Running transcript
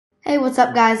Hey, what's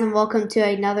up, guys, and welcome to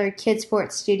another Kid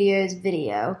Sports Studios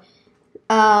video.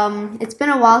 It's been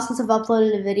a while since I've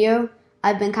uploaded a video.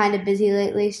 I've been kind of busy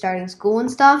lately starting school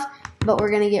and stuff, but we're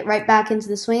going to get right back into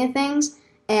the swing of things,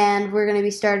 and we're going to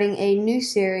be starting a new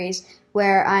series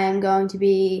where I am going to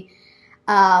be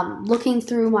looking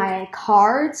through my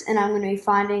cards, and I'm going to be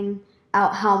finding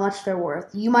out how much they're worth.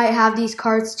 You might have these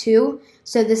cards too,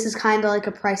 so this is kind of like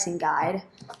a pricing guide.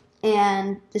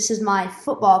 And this is my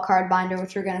football card binder,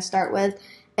 which we're going to start with.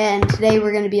 And today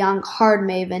we're going to be on Card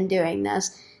Maven doing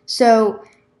this. So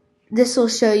this will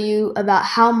show you about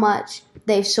how much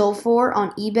they've sold for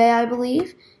on eBay, I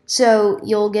believe. So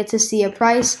you'll get to see a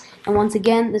price. And once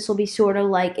again, this will be sort of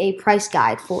like a price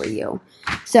guide for you.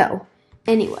 So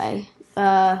anyway,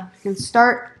 you can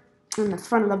start in the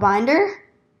front of the binder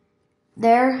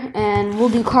there. And we'll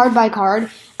do card by card.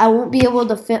 I won't be able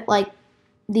to fit like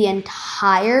the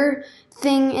entire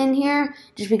thing in here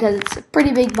just because it's a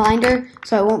pretty big binder,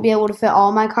 so I won't be able to fit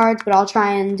all my cards, but I'll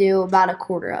try and do about a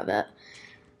quarter of it.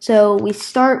 So we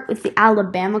start with the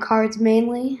Alabama cards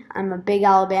mainly. I'm a big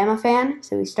Alabama fan,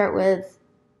 so we start with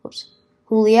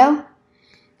Julio.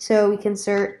 So we can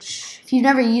search, if you've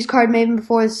never used Card Maven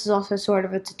before, this is also sort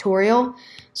of a tutorial.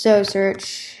 So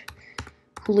search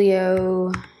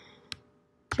Julio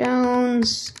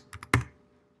Jones,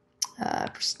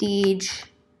 Prestige.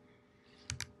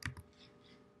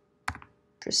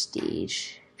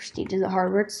 Prestige is a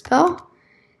hard word to spell.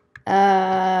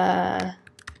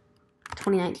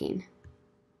 2019.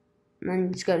 And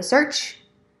then just go to search.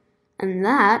 And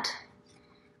that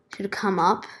should come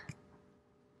up.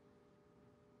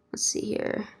 Let's see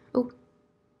here. Oh.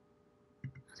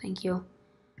 Thank you.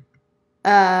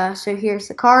 So here's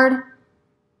the card.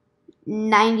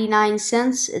 99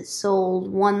 cents. It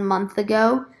sold 1 month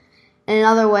ago. And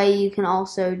another way you can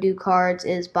also do cards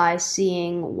is by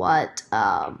seeing what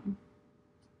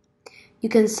you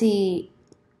can see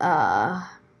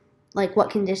like what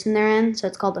condition they're in. So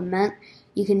it's called a mint.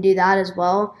 You can do that as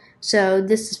well. So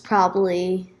this is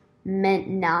probably mint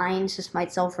 9. So this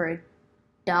might sell for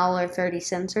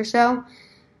 $1.30 or so.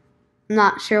 I'm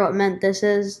not sure what mint this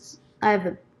is.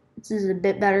 This is a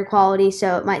bit better quality,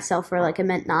 so it might sell for like a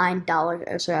mint $9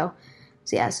 or so.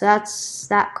 So yeah, so that's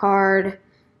that card.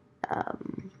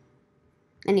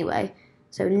 Anyway,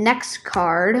 so next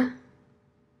card,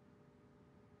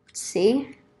 let's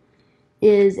see,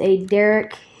 is a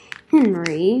Derrick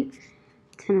Henry,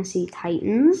 Tennessee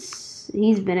Titans.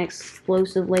 He's been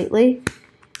explosive lately.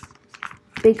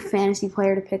 Big fantasy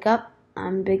player to pick up.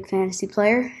 I'm a big fantasy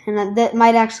player, and that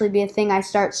might actually be a thing I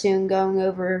start soon, going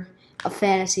over a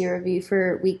fantasy review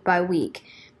for week by week.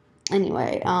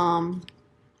 Anyway,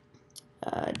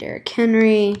 Derrick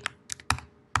Henry.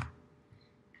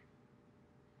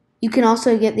 You can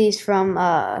also get these from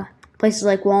places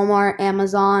like Walmart,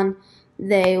 Amazon.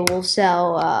 They will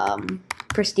sell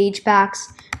Prestige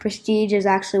packs. Prestige is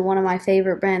actually one of my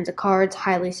favorite brands of cards.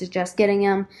 Highly suggest getting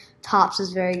them. Topps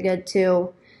is very good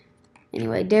too.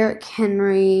 Anyway, Derrick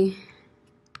Henry.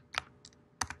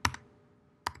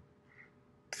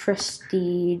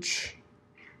 Prestige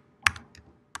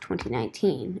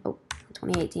 2019. Oh,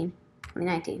 2018.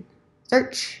 2019.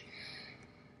 Search.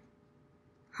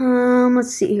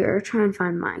 Let's see here. Try and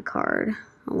find my card.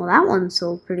 Well, that one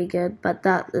sold pretty good, but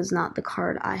that is not the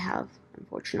card I have,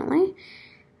 unfortunately.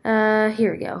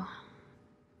 Here we go.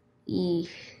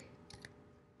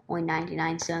 Only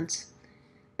 99 cents.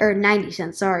 Or 90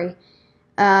 cents, sorry.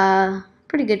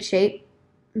 Pretty good shape.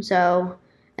 So,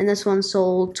 and this one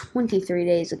sold 23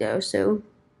 days ago, so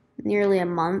nearly a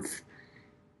month.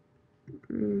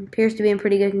 Appears to be in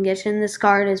pretty good condition. This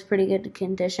card is pretty good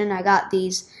condition. I got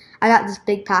this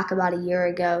big pack about a year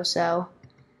ago, so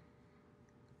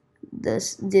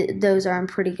those are in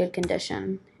pretty good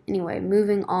condition. Anyway,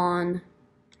 moving on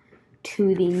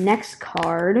to the next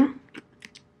card.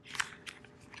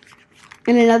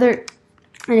 And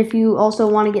if you also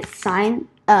want to get signed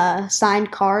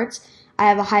cards, I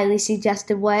have a highly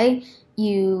suggested way.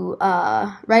 You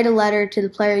write a letter to the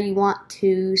player you want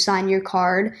to sign your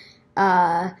card.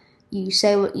 You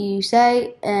say what you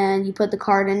say, and you put the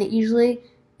card in it usually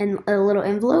in a little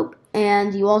envelope,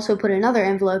 and you also put another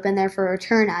envelope in there for a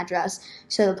return address,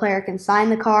 so the player can sign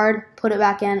the card, put it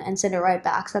back in, and send it right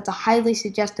back. So that's a highly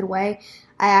suggested way.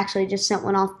 I actually just sent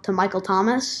one off to Michael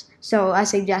Thomas, so I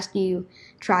suggest you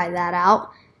try that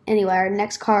out. Anyway, our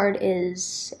next card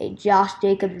is a Josh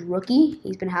Jacobs rookie.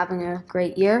 He's been having a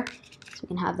great year, so we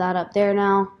can have that up there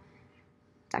now.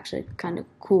 It's actually kind of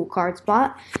a cool card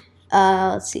spot.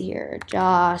 Let's see here.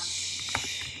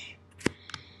 Josh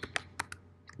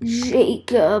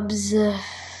Jacobs.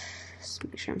 Let's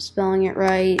make sure I'm spelling it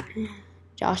right.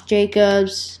 Josh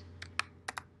Jacobs.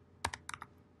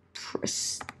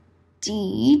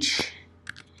 Prestige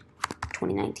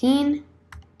 2019.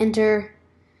 Enter.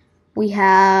 We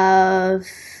have,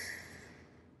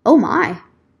 oh my.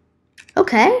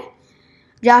 Okay.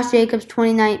 Josh Jacobs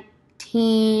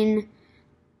 2019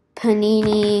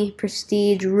 Panini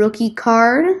Prestige rookie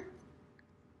card.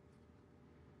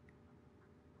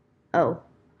 Oh,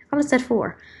 I thought it said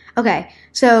 4. Okay,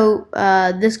 so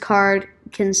this card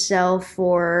can sell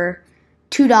for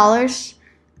 $2.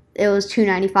 It was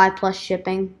 $2.95 plus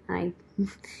shipping.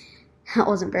 That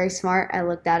wasn't very smart. I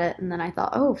looked at it and then I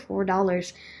thought, oh,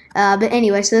 $4. But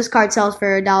anyway, so this card sells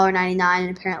for $1.99,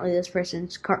 and apparently this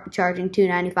person's charging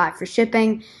 $2.95 for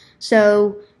shipping.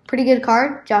 So pretty good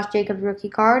card, Josh Jacobs rookie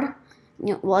card.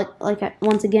 You know,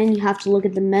 once again, you have to look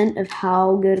at the mint of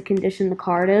how good a condition the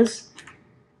card is,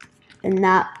 and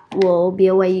that will be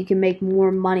a way you can make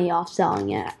more money off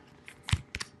selling it.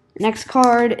 Next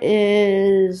card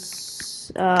is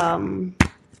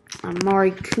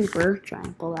Amari Cooper. Trying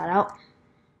to pull that out.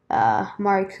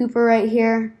 Amari Cooper right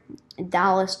here,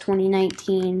 Dallas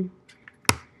 2019.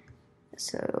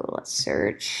 So let's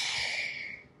search.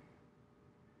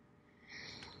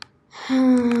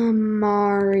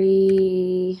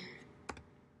 Amari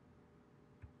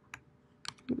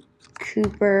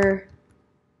Cooper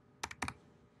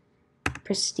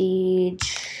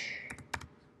Prestige.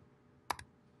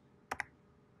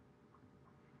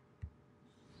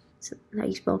 Is that how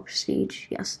you spell prestige?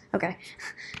 Yes. Okay.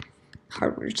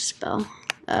 Hard word to spell.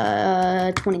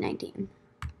 2019.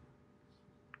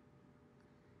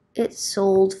 It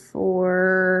sold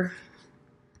for,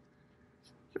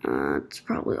 it's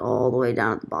probably all the way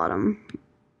down at the bottom.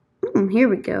 Here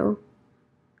we go.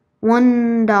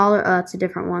 $1. It's a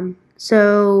different one.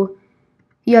 So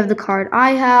you have the card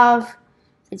I have.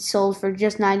 It's sold for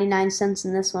just 99 cents,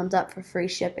 and this one's up for free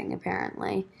shipping,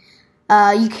 apparently.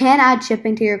 You can add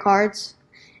shipping to your cards.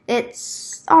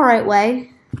 It's alright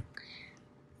way.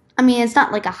 I mean, it's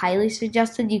not like a highly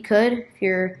suggested. You could if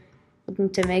you're looking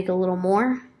to make a little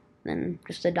more than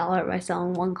just $1 by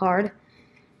selling one card.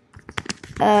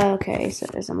 Okay, so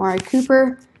there's Amari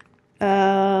Cooper.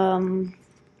 I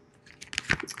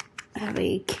have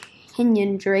a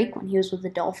Kenyon Drake when he was with the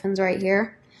Dolphins right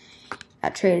here.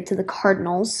 Got traded to the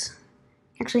Cardinals.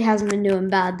 Actually hasn't been doing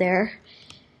bad there.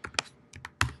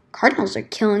 Cardinals are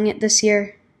killing it this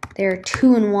year. They're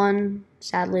 2-1.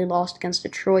 Sadly lost against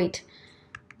Detroit.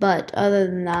 But other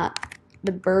than that,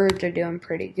 the Birds are doing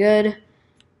pretty good.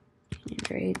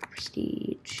 Drake,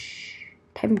 Prestige.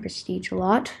 Typing Prestige a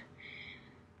lot.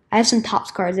 I have some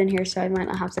Topps cards in here, so I might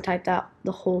not have to type that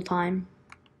the whole time.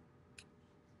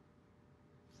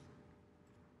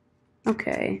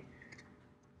 Okay.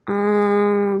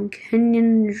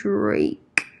 Kenyon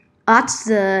Drake. That's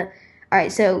the...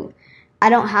 Alright, so I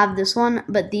don't have this one,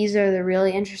 but these are the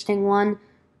really interesting one.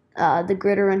 The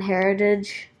Gritter and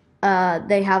Heritage.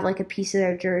 They have like a piece of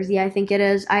their jersey, I think it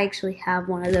is. I actually have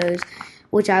one of those,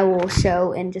 which I will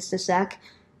show in just a sec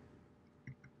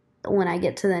when I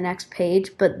get to the next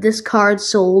page. But this card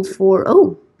sold for,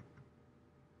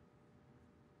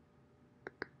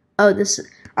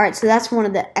 alright, so that's one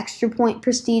of the extra point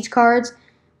prestige cards,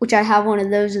 which I have one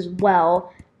of those as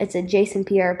well. It's a Jason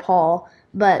Pierre-Paul,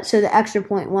 but so the extra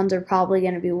point ones are probably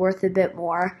going to be worth a bit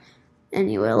more.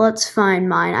 Anyway, let's find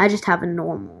mine. I just have a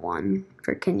normal one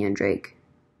for Kenyon Drake.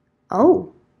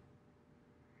 Okay.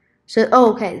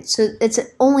 So it's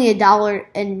only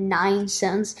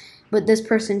 $1.09, but this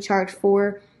person charged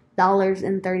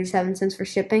 $4.37 for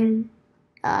shipping.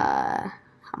 How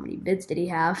many bids did he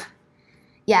have?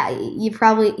 Yeah, he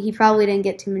probably didn't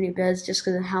get too many bids just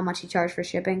because of how much he charged for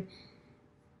shipping.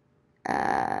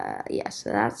 Yeah,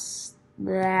 so that's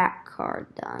that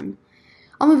card done.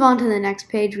 I'll move on to the next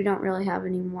page. We don't really have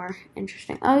any more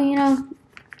interesting. Oh,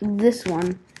 this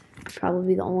one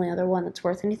probably the only other one that's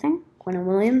worth anything. Quinn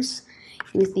Williams.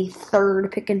 He was the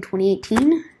 3rd pick in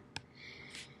 2018.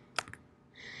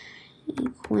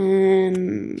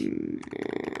 Quinn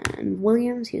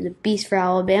Williams. He was a beast for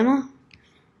Alabama.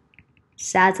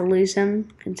 Sad to lose him,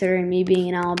 considering me being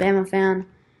an Alabama fan.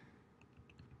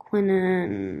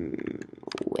 Quinn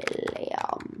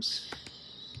Williams.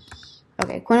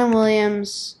 Okay, Quinn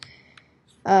Williams.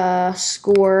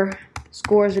 Score.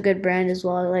 Score is a good brand as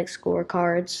well. I like Score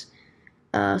cards.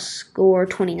 Score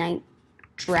 2019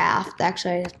 draft.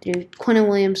 Actually, I have to do Quinn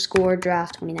Williams Score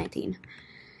draft 2019.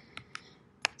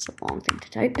 It's a long thing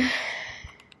to type.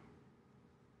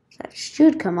 That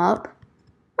should come up.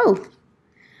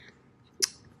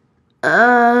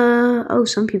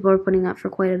 Some people are putting up for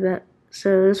quite a bit.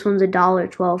 So this one's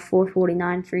 $1.12,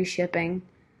 $4.49 free shipping.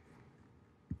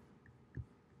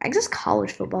 I guess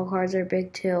college football cards are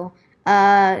big too.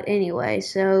 Anyway,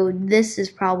 so this is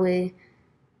probably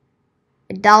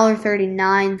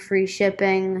 $1.39 free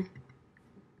shipping.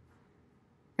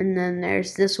 And then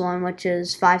there's this one, which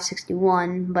is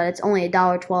 $5.61, but it's only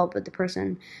 $1.12, but the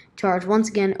person charged, once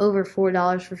again, over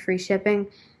 $4 for free shipping.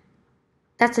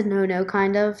 That's a no-no,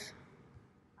 kind of. It's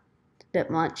a bit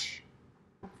much.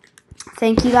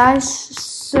 Thank you guys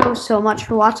so much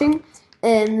for watching.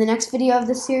 In the next video of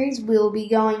this series, we will be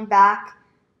going back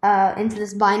into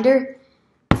this binder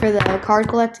for the card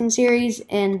collecting series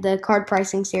and the card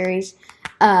pricing series.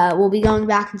 We'll be going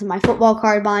back into my football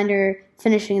card binder,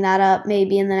 finishing that up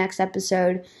maybe in the next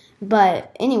episode.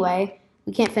 But anyway,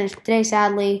 we can't finish today,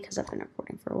 sadly, because I've been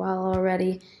recording for a while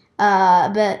already.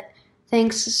 But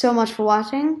thanks so much for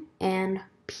watching, and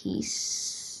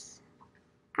peace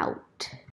out.